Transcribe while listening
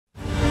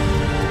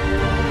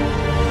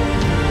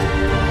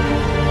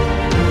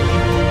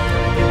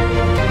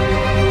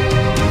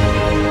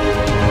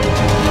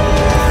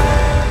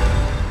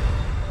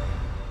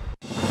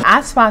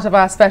as part of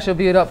our special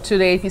build-up to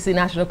the APC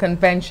National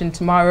Convention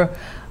tomorrow,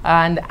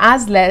 and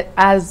as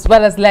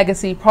well as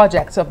legacy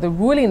projects of the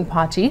ruling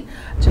party,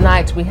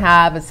 tonight we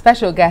have a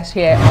special guest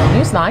here on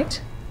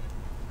Newsnight.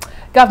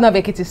 Governor of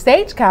Ekiti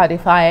State, Kayode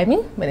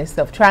Fayemi, Minister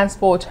of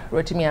Transport,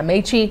 Rotimi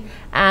Amaechi,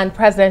 and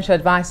Presidential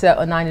Advisor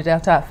on Niger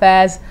Delta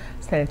Affairs,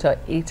 Senator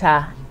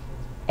Ita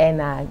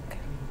Enag.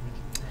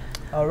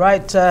 All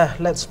right,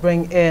 let's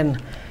bring in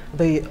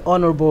the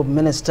Honorable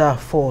Minister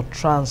for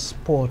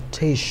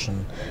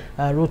Transportation,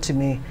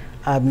 Rotimi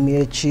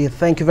Amaechi.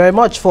 Thank you very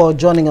much for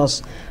joining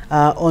us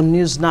on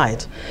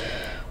Newsnight.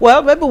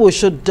 Well, maybe we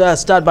should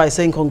start by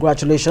saying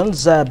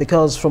congratulations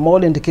because from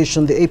all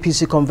indication the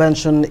APC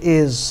convention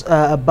is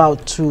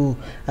about to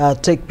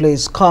take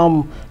place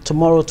come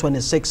tomorrow,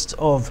 26th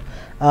of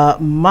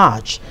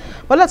March.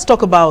 But let's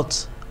talk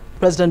about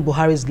President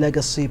Buhari's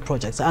legacy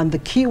projects. And the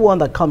key one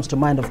that comes to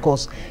mind, of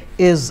course,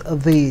 is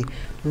the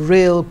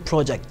rail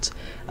project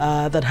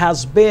that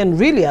has been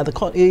really at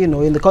the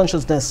in the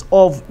consciousness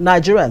of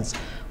Nigerians.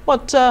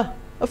 But a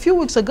few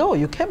weeks ago,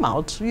 you came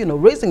out,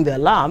 raising the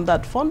alarm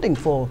that funding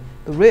for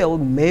the rail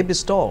may be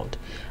stalled.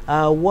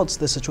 What's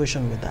the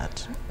situation with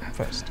that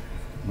first?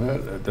 Well,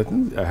 I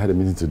think I had a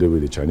meeting today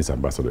with the Chinese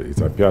ambassador.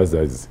 It appears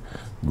that it's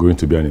going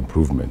to be an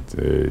improvement.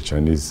 The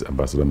Chinese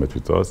ambassador met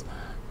with us,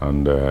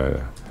 and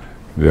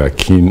they are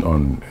keen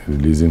on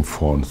releasing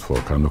funds for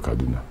Kano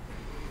Kaduna.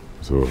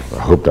 So I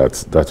hope that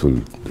that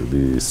will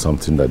be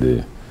something that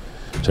the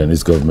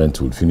Chinese government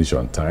will finish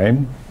on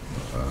time.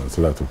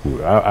 So that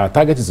our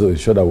target is to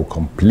ensure that we'll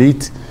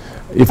complete,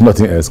 if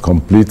nothing else,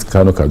 complete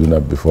Kano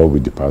Kaduna before we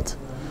depart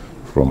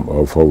from,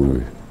 or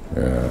before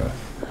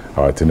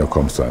our tenure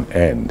comes to an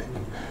end.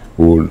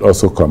 We will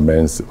also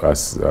commence,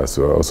 as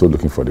we're also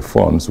looking for the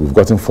funds. We've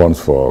gotten funds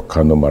for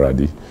Kano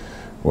Maradi.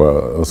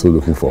 We're also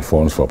looking for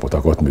funds for Port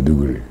Harcourt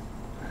Maiduguri.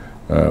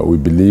 We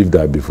believe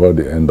that before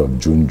the end of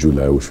June,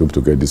 July, we should be able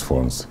to get these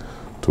funds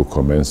to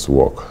commence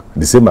work.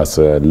 The same as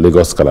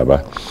Lagos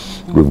Calabar.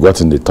 We've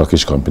gotten the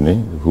Turkish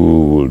company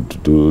who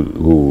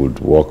would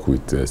work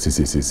with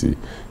CCCC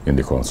in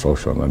the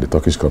construction, and the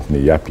Turkish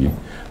company Yapi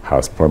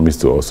has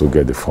promised to also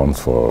get the funds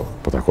for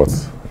Port Harcourt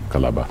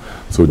Calabar.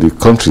 So the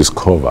country is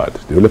covered.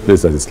 The only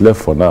place that is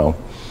left for now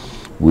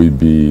will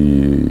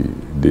be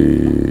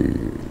the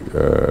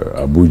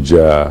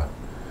Abuja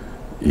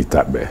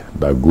Itabe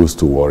that goes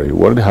to Warri.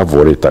 We already have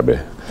Warri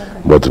Itabe,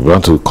 but we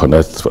want to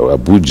connect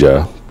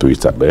Abuja to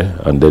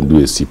Itabe and then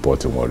do a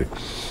seaport in Warri.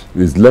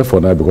 It's left for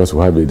now because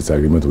we have a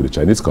disagreement with the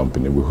Chinese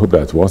company. We hope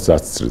that once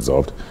that's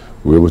resolved,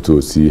 we're able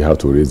to see how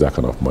to raise that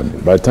kind of money.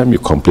 By the time you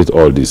complete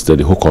all this, then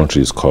the whole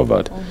country is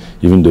covered,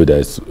 even though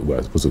we're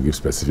supposed to give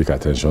specific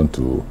attention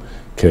to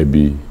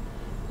Kebbi,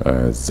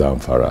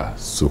 Zamfara,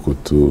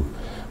 Sokoto,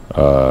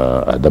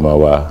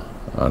 Adamawa,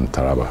 and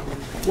Taraba.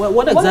 Well,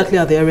 what exactly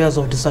are the areas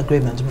of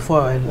disagreement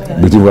before I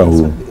between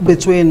who?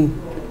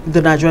 Between the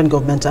Nigerian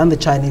government and the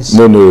Chinese?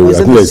 No, I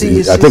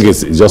think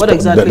it's just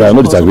exactly there are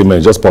no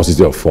disagreements, just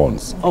paucity of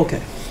funds.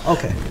 Okay.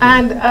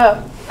 And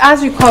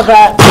as you cover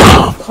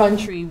the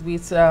country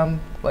with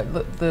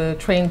the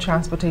train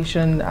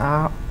transportation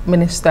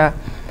minister,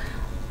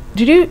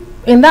 did you,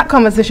 in that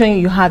conversation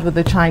you had with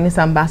the Chinese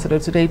ambassador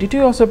today, did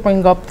you also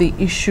bring up the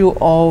issue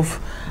of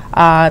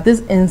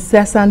this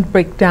incessant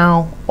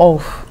breakdown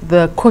of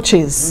the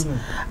coaches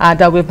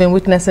that we've been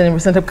witnessing in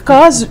recent times?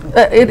 Because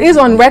it is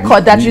on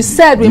record that you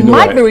said we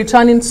might be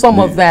returning some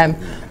of them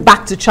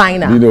back to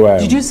China.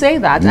 Did you say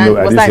that? And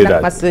was that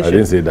enough conversation? I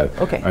didn't say that.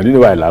 Okay. And you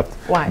know why I laughed?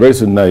 Why? Very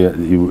soon now,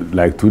 you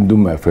like Tundu,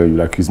 my friend,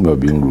 you accuse me of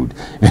being rude.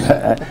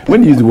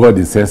 When you use the word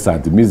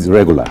incessant, it means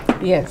regular.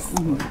 Yes.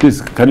 Please,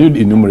 can you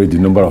enumerate the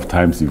number of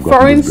times you've got?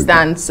 For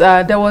instance,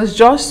 there was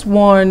just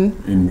one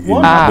in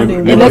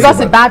Lagos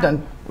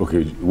Ibadan.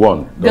 Okay,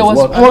 one. There was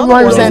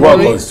one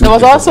recently. There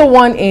was also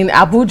one in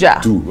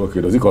Abuja. Two.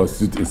 Okay, does it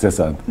constitute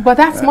incessant? But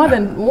that's more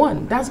than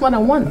one. That's more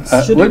than once.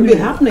 Shouldn't be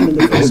happening in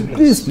the first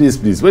place.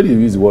 Please. When you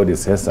use the word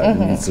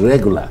incessant, it's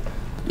regular.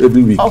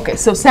 Every week. Okay,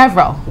 so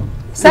several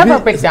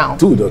breakdowns.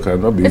 Two, that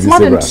cannot be. It's more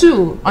than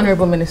two,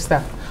 Honorable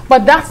Minister.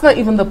 But that's not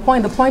even the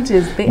point. The point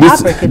is they are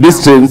breaking down.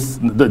 These trains,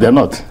 they're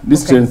not.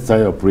 These trains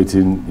started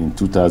operating in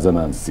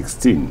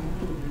 2016.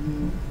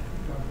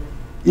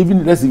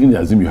 Let's even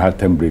assume you had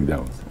 10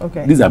 breakdowns.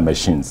 Okay. These are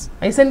machines.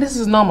 Are you saying this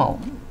is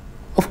normal?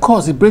 Of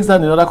course, it breaks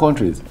down in other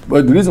countries.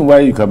 But the reason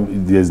why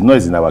there's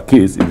noise in our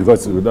case is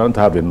because we don't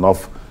have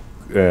enough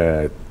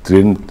railway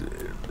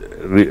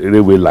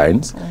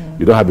lines.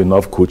 You don't have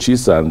enough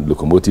coaches and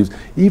locomotives.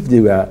 If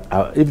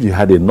you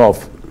had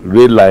enough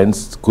rail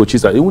lines,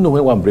 coaches, and even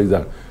when one breaks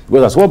down,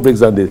 because as one breaks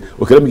down,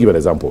 okay, let me give an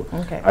example.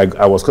 Okay.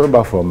 I was coming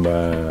back from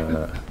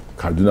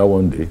Kaduna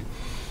one day,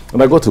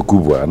 and I got to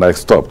Kubwa, and I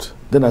stopped.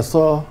 Then I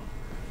saw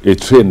a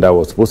train that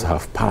was supposed to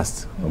have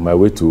passed on my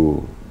way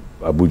to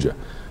Abuja.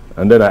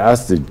 And then I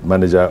asked the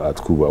manager at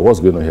Kubwa, what's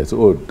going on here?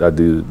 So, that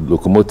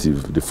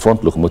the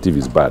front locomotive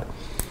is bad.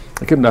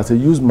 I came and I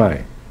said, use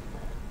mine.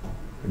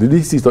 Did you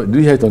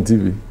hear it on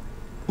TV?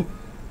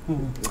 You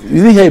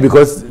didn't hear it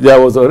because there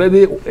was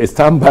already a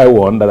standby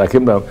one that I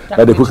came down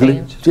that they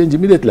quickly changed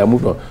immediately and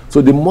moved on.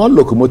 So the more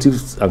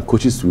locomotives and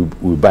coaches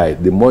we buy,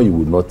 the more you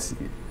will not,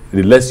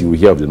 the less you will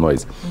hear of the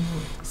noise.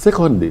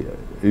 Secondly,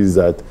 is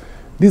that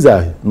these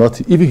are not,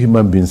 even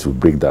human beings will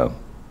break down.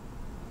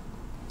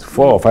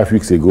 4 or 5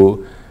 weeks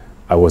ago,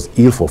 I was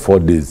ill for 4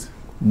 days.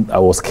 I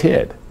was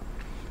scared.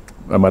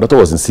 And my daughter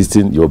was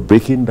insisting, you're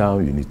breaking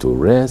down, you need to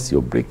rest,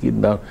 you're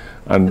breaking down.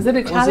 And is it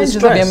a challenge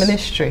of your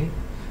ministry?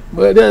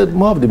 Well, there's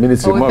more of the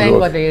ministry. Oh, thank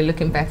God you're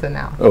looking better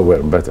now. Oh,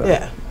 well, better.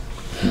 Yeah.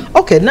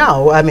 Okay,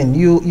 now, I mean,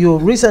 you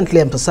recently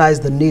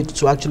emphasized the need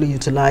to actually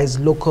utilize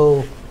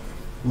local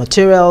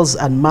materials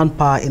and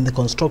manpower in the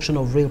construction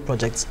of rail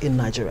projects in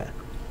Nigeria.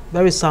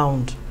 Very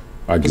sound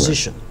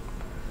position.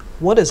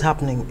 What is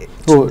happening?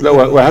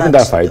 We're having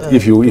that fight.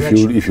 If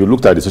you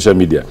looked at the social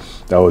media,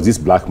 there was this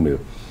blackmail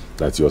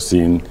that you're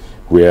seeing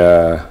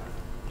where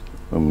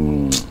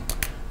the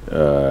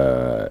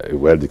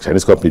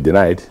Chinese company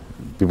denied.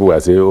 People were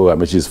saying, oh,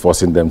 Amaechi is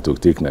forcing them to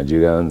take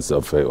Nigerians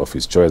of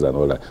his choice and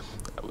all that.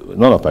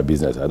 None of my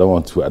business. I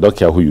don't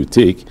care who you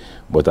take,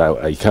 but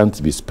I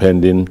can't be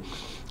spending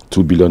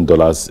 $2 billion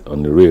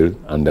on the rail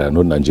and there are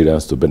no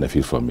Nigerians to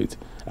benefit from it.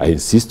 I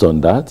insist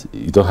on that.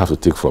 You don't have to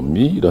take from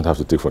me, you don't have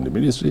to take from the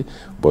ministry,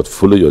 but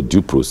follow your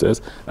due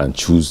process and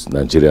choose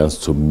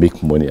Nigerians to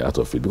make money out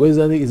of it. Because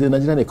it's a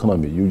Nigerian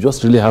economy. You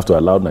just really have to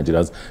allow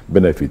Nigerians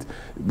benefit.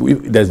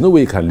 There's no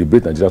way you can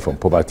liberate Nigeria from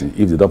poverty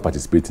if they don't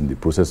participate in the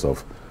process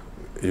of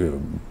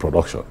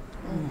production.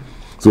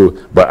 So,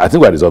 but I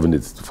think we're resolving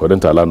it for them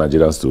to allow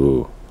Nigerians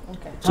to.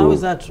 How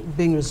is that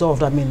being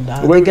resolved? I mean,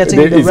 are they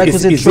getting the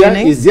requisite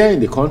training? It's there in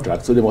the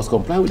contract, so they must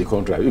comply with the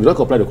contract. If you don't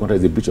comply with the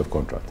contract, it's a breach of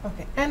contract.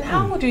 Okay. And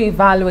how would you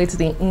evaluate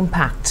the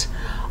impact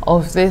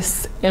of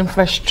this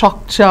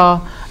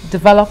infrastructure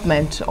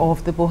development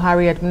of the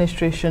Buhari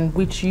administration,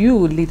 which you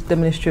lead the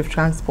Ministry of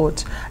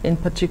Transport in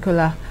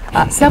particular,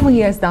 7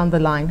 years down the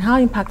line? How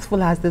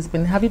impactful has this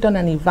been? Have you done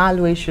an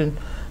evaluation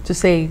to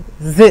say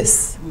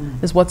this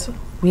is what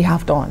we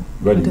have done?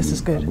 This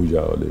is good.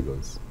 Abuja or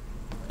Lagos?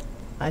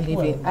 I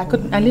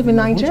live in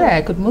Nigeria.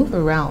 I could move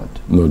around.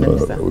 No.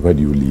 Where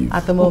do you live?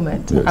 At the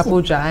moment, yes.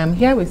 Abuja. I am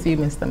here with you,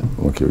 Mr.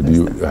 Okay.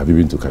 Have you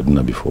been to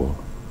Kaduna before?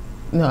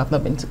 No, I've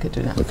not been to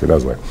Kaduna. Okay,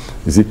 that's why.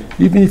 You see,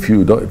 even if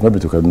you don't not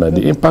been to Kaduna,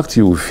 the impact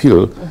you will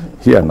feel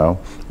here now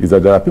is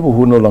that there are people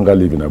who no longer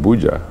live in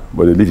Abuja,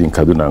 but they live in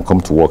Kaduna and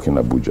come to work in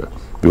Abuja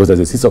because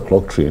there's a 6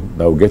 o'clock train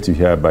that will get you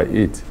here by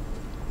 8.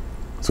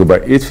 So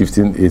by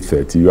 8:15,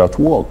 8:30, you're at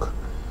work,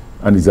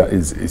 and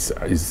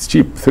it's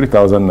cheap,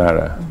 3,000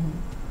 naira.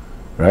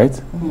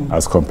 Right?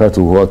 As compared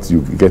to what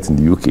you get in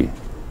the UK.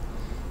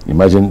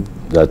 Imagine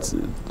that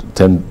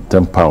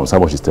 10 pounds. How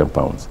much is 10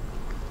 pounds?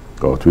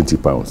 Or 20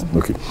 pounds.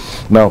 Okay.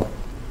 Now,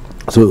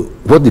 so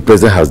what the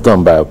president has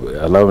done by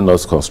allowing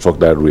us to construct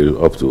that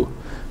rail up to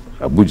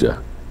Abuja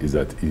is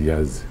that he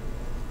has,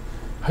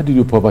 how do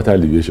you do poverty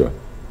alleviation?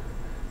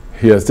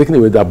 He has taken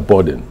away that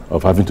burden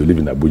of having to live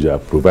in Abuja,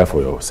 provide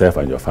for yourself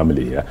and your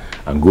family here,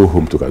 and go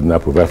home to Kaduna,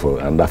 provide for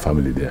another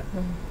family there.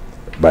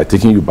 By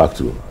taking you back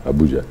to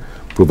Abuja,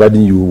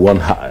 providing you one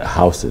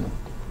housing,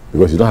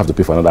 because you don't have to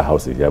pay for another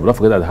housing here. But don't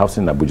forget that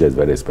housing in Abuja is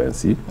very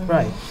expensive.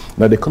 Right.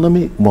 Now the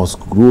economy must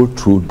grow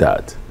through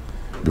that,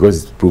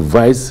 because it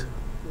provides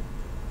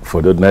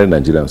for the ordinary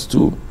Nigerians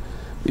too.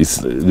 It's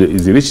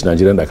the rich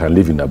Nigerian that can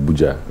live in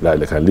Abuja,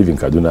 that can live in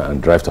Kaduna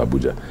and drive to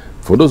Abuja.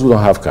 For those who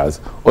don't have cars,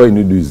 all you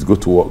need to do is go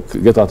to work,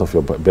 get out of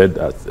your bed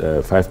at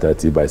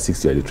 5:30, by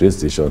 6 you're at the train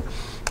station,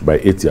 by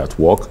 8 you're at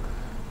work.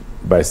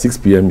 By 6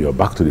 p.m. you're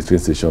back to the train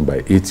station,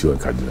 by 8 you're in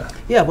Kaduna.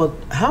 Yeah, but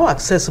how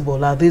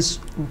accessible are these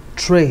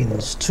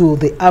trains to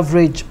the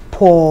average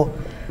poor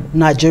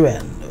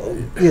Nigerian?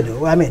 You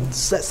know, I mean,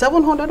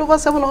 over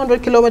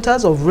 700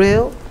 kilometers of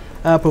rail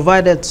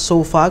provided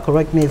so far.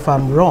 Correct me if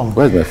I'm wrong.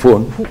 Where's my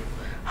phone?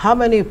 How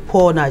many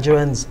poor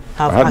Nigerians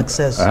have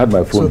access? I had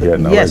my phone here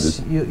now. Yes,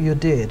 you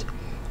did.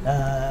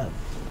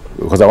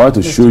 Because I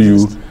wanted to show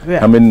you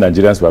how many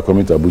Nigerians were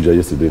coming to Abuja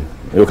yesterday.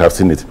 You have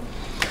seen it.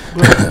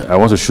 I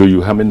want to show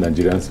you how many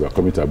Nigerians were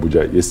coming to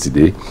Abuja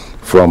yesterday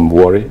from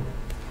Warri.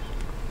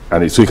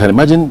 And so you can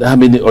imagine how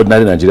many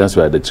ordinary Nigerians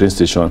were at the train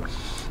station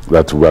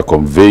that were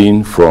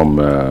conveying from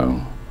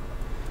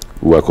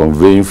Warri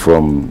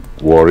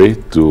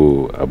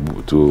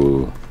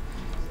to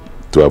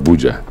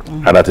Abuja,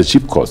 and at a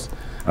cheap cost.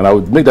 And I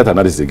would make that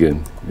analysis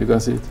again. You can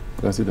see it.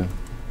 You can see them.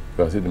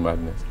 You can see the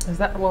madness. Is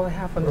that what we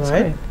have on the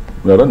screen?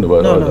 No, I don't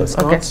know. No, it's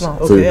okay, it's not.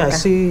 So okay, I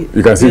see.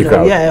 You can see the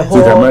crowd. Yeah, so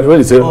you can, when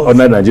you say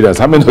ordinary Nigerians,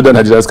 how many other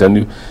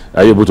Nigerians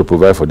are you able to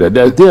provide for that?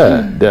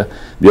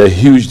 They are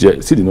huge.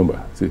 See the number.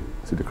 See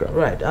the crowd.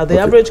 Right. The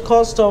average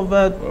cost of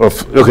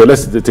okay,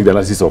 let's take the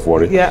analysis of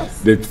Warri. Yeah.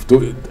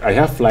 I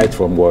have flight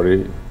from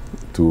Warri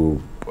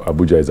to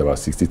Abuja is about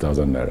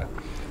 60,000 naira.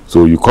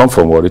 So you come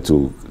from Warri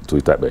to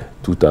Itabe,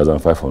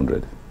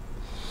 2,500.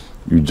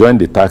 You join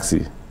the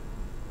taxi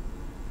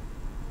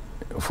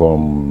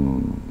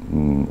from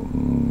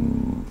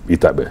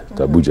Itabe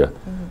to Abuja,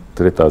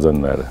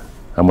 3,000 naira.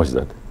 How much is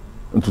that?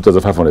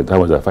 2,500. How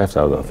much is that?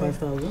 5,000.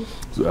 5,000.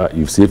 So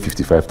you've saved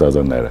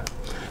 55,000 naira.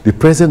 The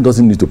president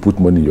doesn't need to put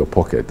money in your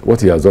pocket.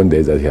 What he has done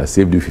there is that he has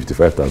saved you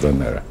 55,000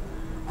 naira,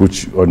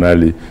 which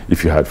ordinarily,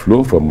 if you had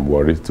flown from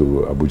Warri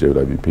to Abuja, you would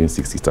have been paying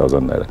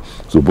 60,000 naira.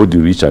 So both the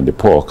rich and the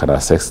poor can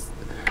access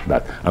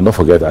that. And don't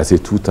forget, I say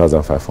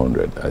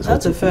 2,500.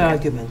 That's a fair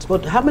argument.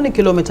 But how many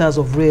kilometers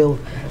of rail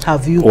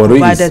have you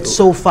provided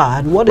so far?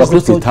 And what is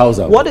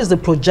the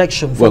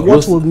projection for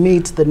what will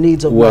meet the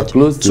needs of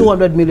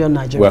 200 million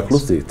Nigerians? We're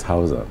close to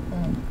 1,000,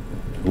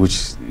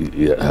 which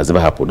has never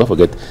happened. Don't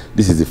forget,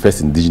 this is the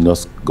first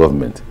indigenous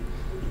government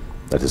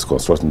that is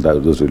constructing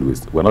those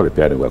railways. We're not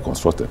repairing, we're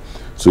constructing.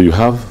 So you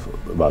have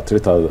about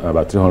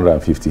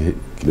 350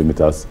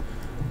 kilometers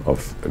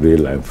of rail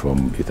line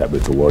from Itabe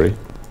to Warri.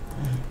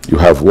 You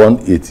have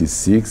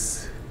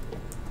 186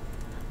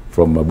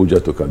 from Abuja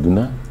to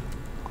Kaduna,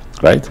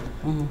 right?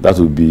 That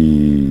would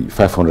be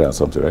 500 and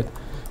something, right?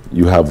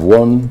 You have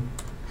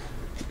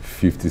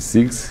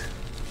 156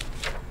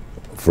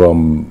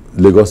 from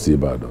Lagos to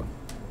Ibadan.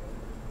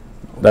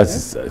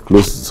 That's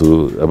close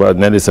to about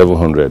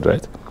 9,700,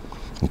 right?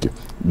 Okay.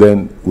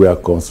 Then we are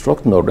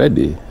constructing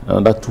already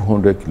another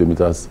 200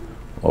 kilometers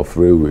of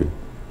railway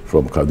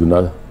from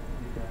Kaduna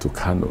to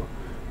Kano,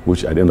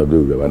 which at the end of the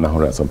day will be about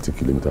 900 and something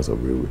kilometers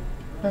of railway.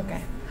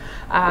 Okay.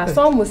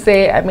 Some would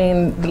say, I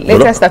mean, the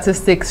latest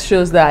statistics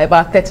shows that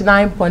about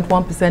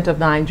 39.1% of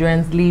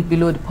Nigerians live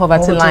below the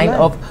poverty line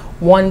of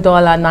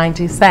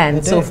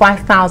 $1.90. So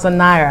 5,000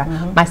 naira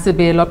might still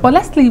be a lot. But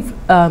let's leave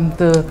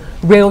the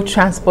rail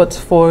transport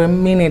for a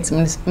minute,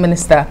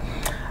 Minister.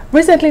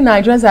 Recently,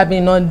 Nigerians have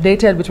been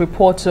inundated with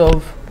reports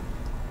of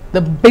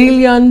the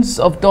billions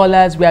of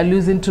dollars we are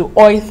losing to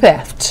oil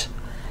theft.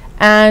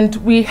 And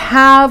we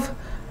have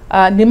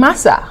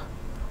NIMASA,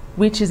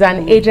 which is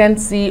an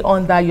agency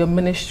under your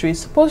ministry,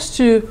 supposed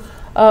to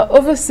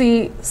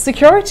oversee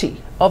security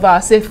of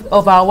our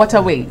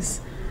waterways.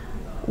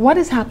 What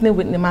is happening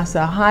with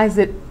NIMASA? How is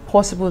it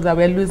possible that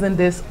we're losing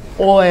this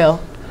oil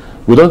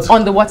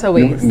on the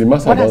waterways?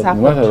 NIMASA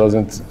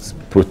doesn't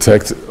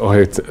protect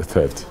oil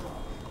theft.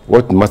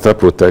 What NIMASA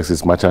protects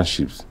is merchant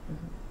ships.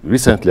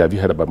 Recently, have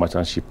you heard about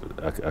merchant ship?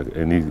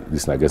 Any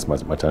listener against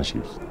merchant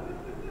ships?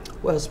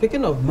 Well,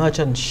 speaking of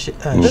merchant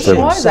ships,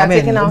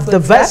 the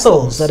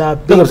vessels that are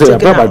being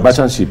taken out.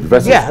 Merchant ship,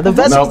 vessels. Yeah, the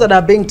vessels that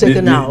are being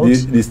taken out.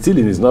 The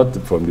stealing is not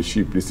from the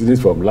ship, the stealing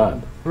is from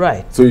land.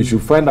 Right. So you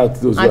should find out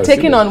those who are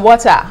taking on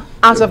water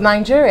out of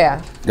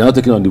Nigeria. They're not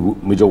taking on the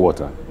major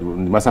water. The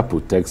NIMASA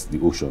protects the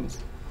oceans,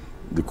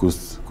 the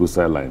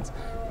coastal lines.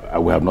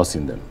 We have not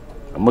seen them.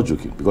 I'm not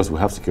joking, because we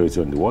have security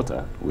on the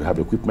water. We have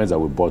equipment that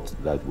we bought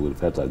that we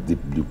refer to as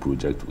Deep Blue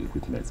Project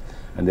equipment.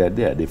 And they're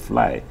there, they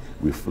fly.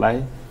 We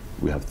fly.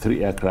 We have 3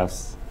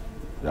 aircrafts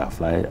that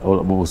fly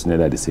almost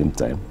nearly at the same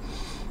time.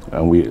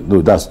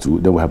 And that's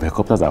 2. Then we have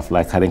helicopters that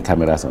fly carrying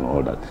cameras and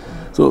all that.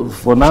 So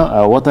for now,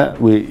 our water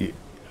we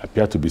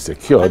appear to be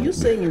secure. Are you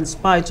saying in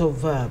spite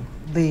of the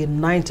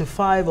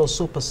 95% or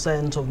so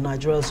of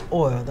Nigeria's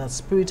oil that's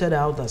spirited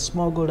out, that's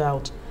smuggled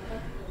out,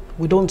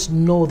 we don't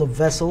know the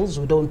vessels,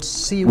 we don't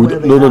see where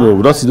they are? No,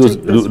 we don't see those.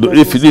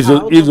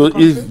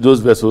 If those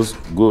vessels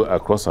go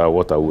across our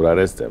water, we'll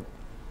arrest them.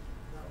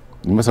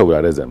 NIMASA will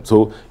arrest them.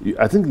 So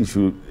I think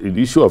the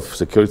issue of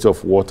security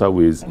of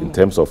waterways in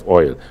terms of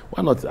oil,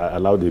 why not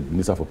allow the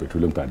Minister for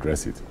Petroleum to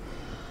address it?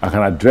 I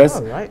can address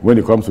when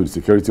it comes to the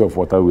security of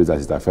waterways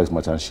as it affects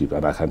merchant ships.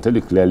 And I can tell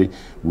you clearly,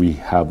 we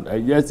have,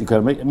 yes, you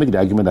can make the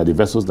argument that the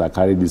vessels that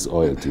carry this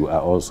oil too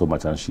are also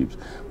merchant ships.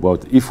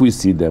 But if we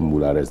see them,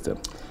 we'll arrest them.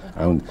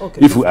 And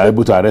if we are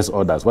able to arrest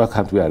others, why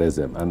can't we arrest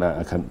them? And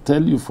I can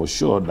tell you for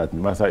sure that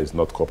NIMASA is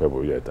not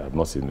culpable yet. I've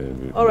not seen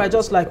any. All right,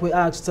 just like we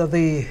asked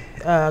the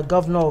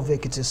governor of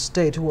Ekiti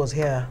State who was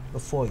here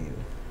before you,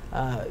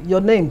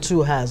 your name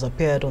too has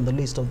appeared on the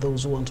list of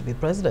those who want to be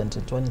president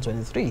in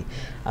 2023.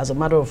 As a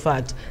matter of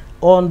fact,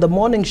 on the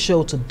morning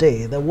show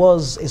today, there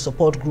was a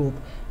support group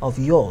of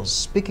yours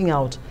speaking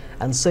out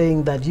and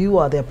saying that you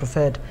are their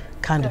preferred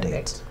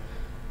candidate.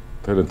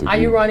 Are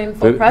you running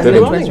for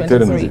president in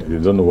 2023? You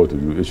don't know what to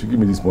do. You should give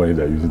me this money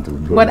that you're using to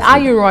do. But are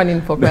you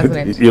running for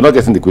president? You're not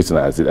getting the question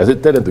I said. I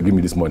said, tell them to give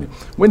me this money.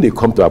 When they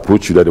come to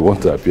approach you that they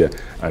want to appear,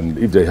 and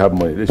if they have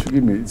money, they should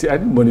give me. See, I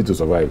need money to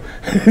survive.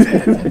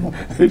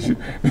 they should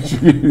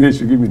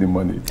give me the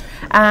money.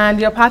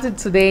 And your party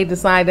today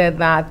decided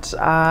that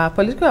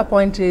political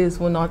appointees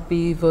will not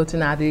be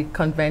voting at the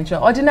convention.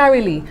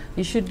 Ordinarily,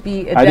 you should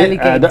be a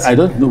delegate. I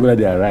don't know whether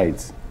they are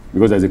right,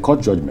 because there's a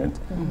court judgment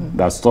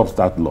that stops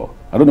that law.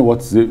 I don't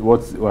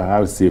know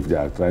how safe they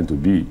are trying to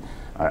be.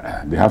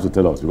 They have to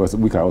tell us, because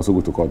we can also go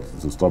to court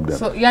to stop them.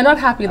 So you're not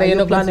happy that you're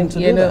not planning to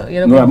do that?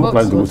 No, I'm not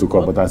planning to go to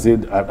court, but I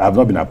said I've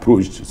not been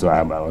approached. So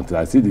until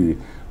I see the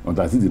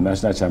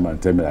national chairman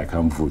tell me I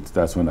can't vote,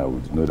 that's when I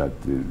would know that.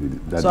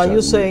 So are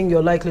you saying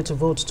you're likely to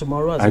vote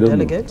tomorrow as a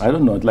delegate? I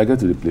don't know. I'd like to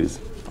the place.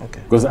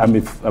 Okay. Because I'm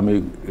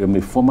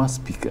a former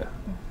speaker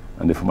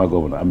and a former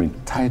governor. I'm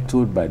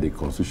entitled by the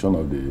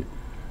constitution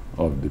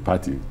of the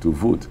party to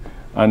vote.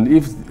 And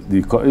if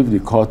the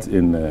court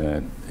in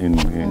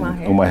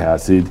Umuahia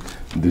said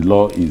the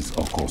law is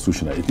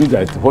unconstitutional, it means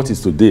that what is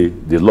today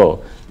the law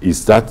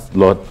is that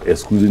law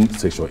excluding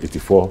section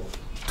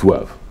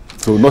 84(12).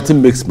 So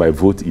nothing makes my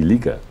vote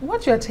illegal.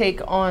 What's your take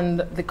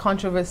on the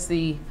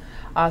controversy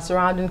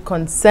surrounding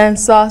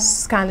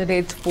consensus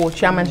candidates for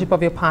chairmanship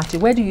of your party?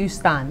 Where do you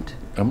stand?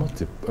 I'm not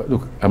the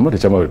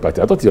chairman of the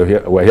party. I thought you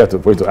were here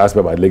for you to ask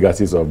me about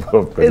legacies of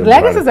President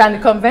Legacies Buhari. and the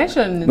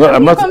convention. No,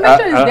 I'm the not.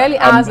 Convention is barely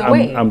hours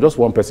away. I'm just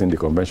one person in the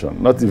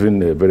convention, not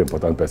even a very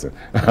important person.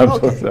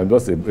 I'm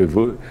just a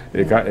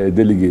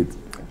delegate.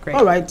 Great.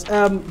 All right.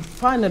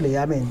 Finally,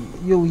 I mean,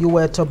 you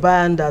were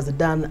turbaned as the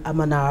Dan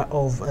Amana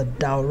of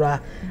Daura,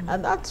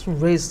 and that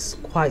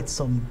raised quite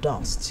some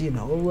dust. You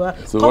know,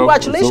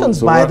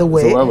 congratulations, by the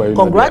way.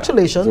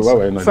 Congratulations.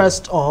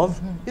 First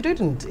off, you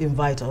didn't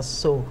invite us,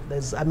 so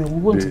there's. I mean, we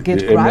won't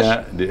get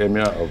crashed. The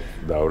emir of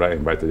Daura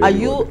invited.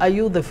 Are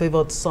you the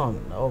favored son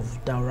of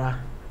Daura,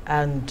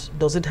 and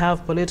does it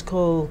have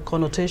political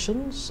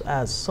connotations,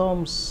 as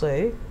some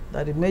say,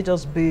 that it may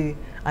just be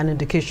an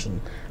indication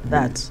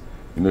that.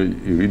 You know,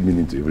 you read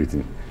meaning to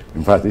everything.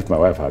 In fact, if my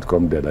wife had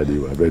come there that day,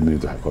 you would have read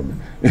meaning to her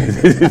comment.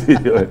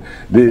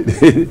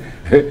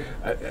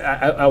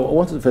 I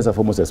want to first and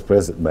foremost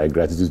express my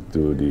gratitude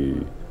to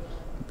the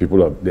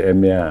people of the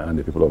Emir and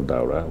the people of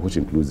Daura, which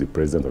includes the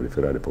President of the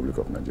Federal Republic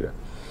of Nigeria.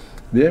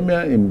 The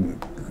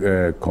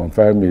Emir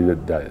confirmed me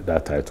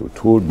that title,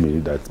 told me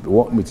that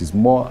it is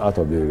more out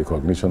of the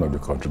recognition of the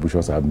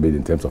contributions I have made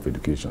in terms of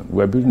education.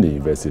 We are building a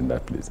university in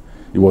that place.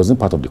 It wasn't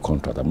part of the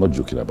contract. I'm not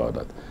joking about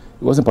that.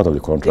 It wasn't part of the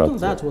contract. Even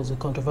that was a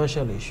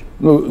controversial issue.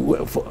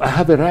 No, I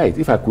have a right.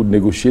 If I could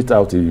negotiate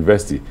out a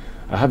university,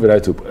 I have a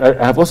right to.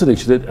 I have also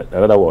negotiated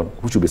another one,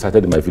 which will be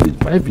started in my village.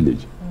 My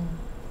village.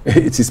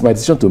 It is my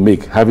decision to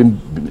make, having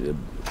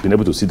been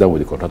able to sit down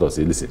with the contractor and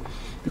say, listen,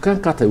 you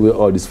can't cut away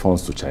all these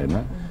funds to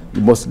China.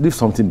 You must leave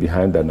something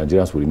behind that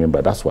Nigerians will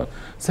remember. That's one.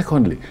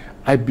 Secondly,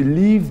 I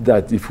believe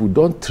that if we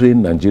don't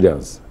train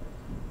Nigerians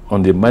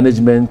on the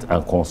management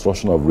and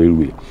construction of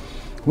railway,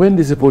 when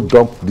these people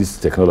dump this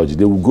technology,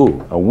 they will go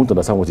and won't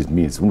understand what it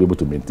means. Won't be able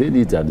to maintain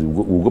it, and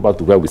we'll go back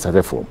to where we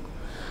started from.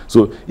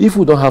 So if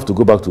we don't have to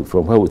go back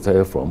from where we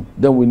started from,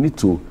 then we need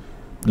to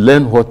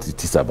learn what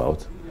it is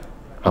about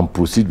and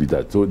proceed with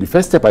that. So the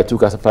first step I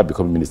took after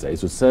becoming minister is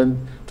to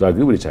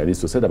agree with the Chinese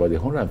to send about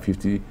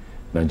 150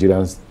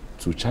 Nigerians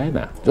to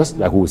China, just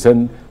like we will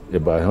send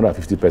about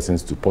 150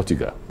 persons to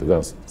Portugal to go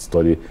and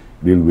study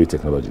railway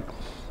technology.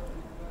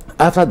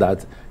 After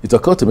that, it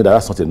occurred to me that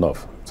that's not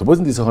enough.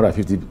 Supposing these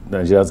 150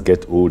 Nigerians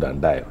get old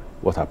and die,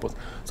 what happens?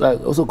 So I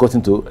also got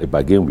into a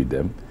bargain with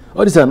them.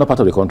 All these are not part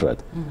of the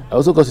contract. I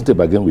also got into a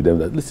bargain with them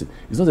that, listen,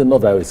 it's not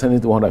enough that we're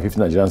sending 150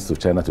 Nigerians to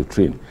China to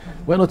train.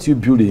 Why not you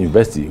build a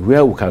university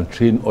where we can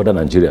train other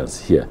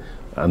Nigerians here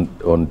and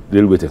on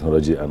railway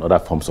technology and other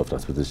forms of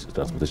transportation?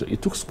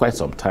 It took quite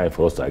some time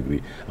for us to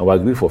agree. And we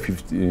agreed for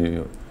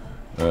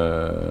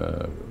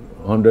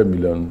 $100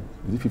 million,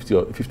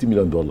 $50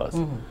 million.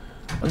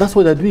 And that's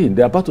what they're doing.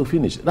 They're about to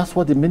finish. That's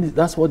what the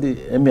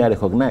Emir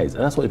recognized,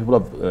 and that's what the people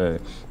of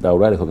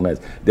Daura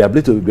recognize. They are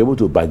able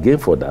to bargain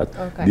for that.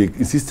 Okay. They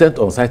insisted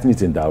on citing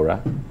it in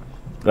Daura,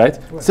 right?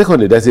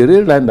 Secondly, there's a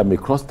rail line that may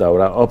cross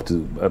Daura up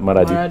to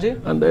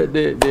Maradi, and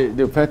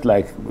they felt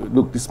like,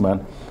 look, this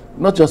man,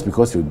 not just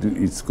because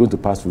it's going to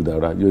pass through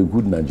Daura, you're a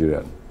good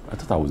Nigerian. I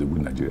thought I was a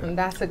good Nigerian. And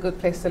that's a good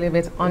place to leave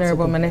it.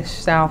 Honorable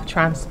Minister of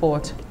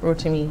Transport,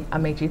 Rotimi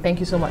Amaechi, thank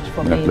you so much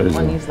for being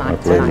on Newsline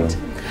tonight.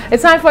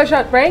 It's time for a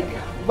short break.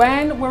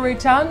 When we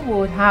return,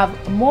 we'll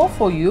have more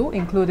for you,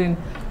 including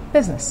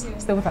business.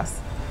 Stay with us.